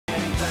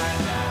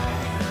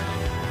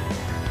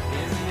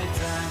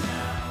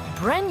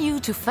Brand new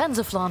to fans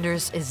of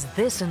Flanders is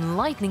this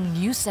enlightening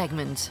new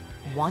segment,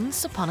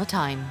 Once Upon a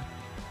Time.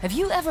 Have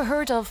you ever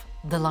heard of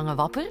the Lange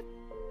Wapper?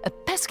 A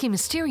pesky,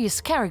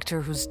 mysterious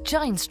character whose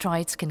giant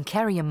strides can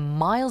carry him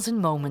miles in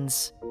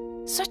moments.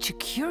 Such a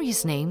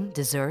curious name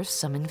deserves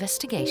some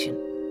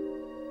investigation.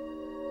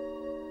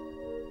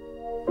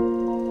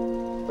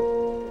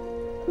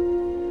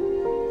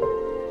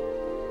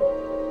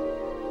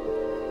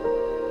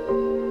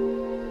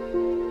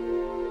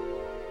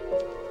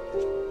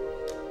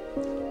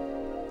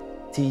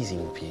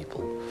 Teasing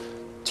people,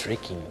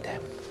 tricking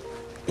them,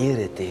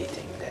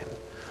 irritating them.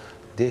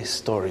 This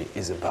story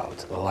is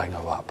about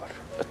Lange Wapper,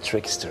 a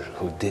trickster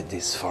who did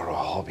this for a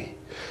hobby.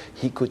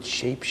 He could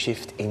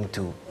shapeshift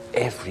into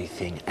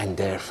everything and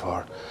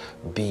therefore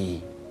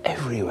be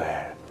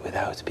everywhere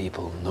without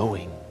people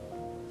knowing.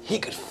 He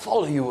could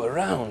follow you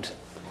around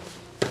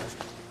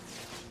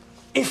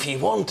if he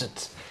wanted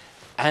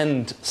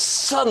and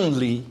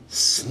suddenly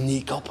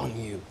sneak up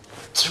on you,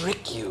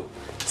 trick you,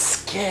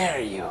 scare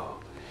you,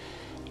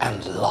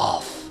 and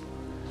laugh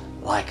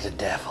like the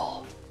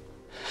devil.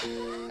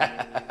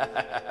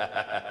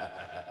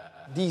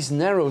 These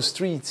narrow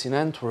streets in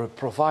Antwerp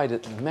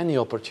provided many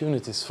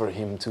opportunities for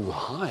him to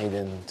hide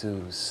and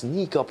to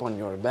sneak up on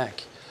your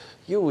back.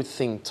 You would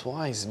think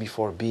twice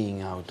before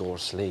being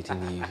outdoors late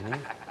in the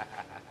evening.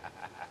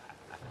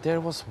 There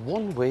was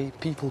one way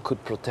people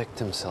could protect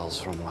themselves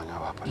from Lange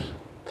Wapper.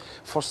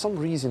 For some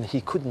reason,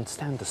 he couldn't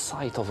stand the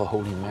sight of a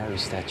Holy Mary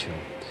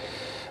statue.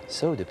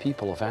 So the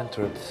people of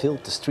Antwerp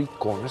filled the street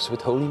corners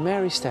with Holy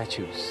Mary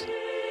statues.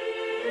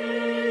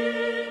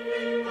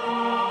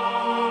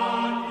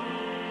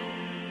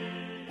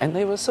 And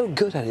they were so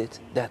good at it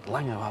that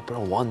Lange Wapper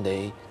one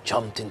day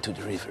jumped into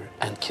the river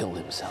and killed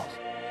himself.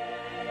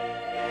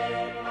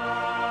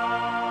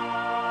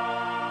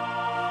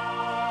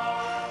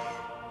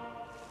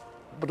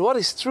 But what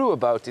is true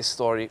about this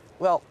story?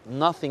 Well,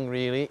 nothing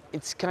really.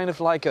 It's kind of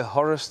like a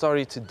horror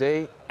story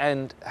today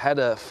and had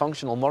a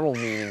functional moral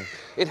meaning.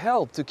 It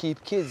helped to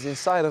keep kids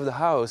inside of the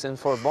house, and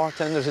for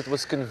bartenders it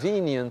was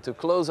convenient to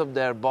close up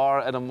their bar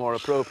at a more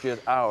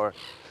appropriate hour.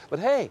 But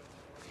hey,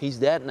 he's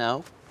dead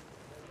now,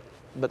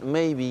 but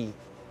maybe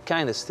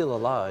kind of still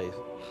alive.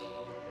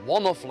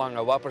 One of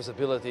Lange Wapper's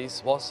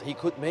abilities was he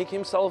could make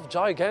himself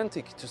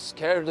gigantic to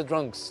scare the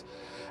drunks.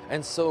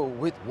 And so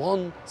with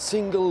one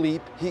single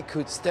leap, he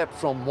could step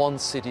from one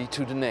city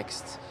to the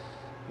next.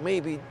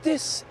 Maybe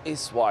this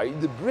is why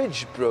the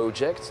bridge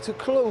project to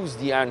close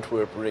the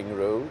Antwerp Ring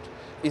Road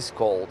is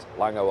called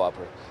Lange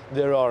Wapper.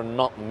 There are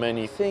not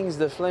many things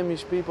the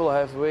Flemish people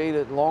have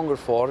waited longer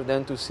for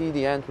than to see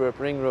the Antwerp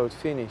Ring Road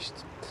finished.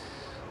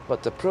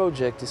 But the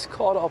project is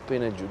caught up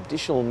in a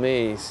judicial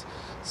maze,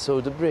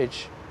 so the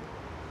bridge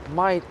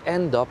might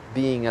end up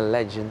being a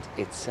legend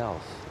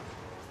itself.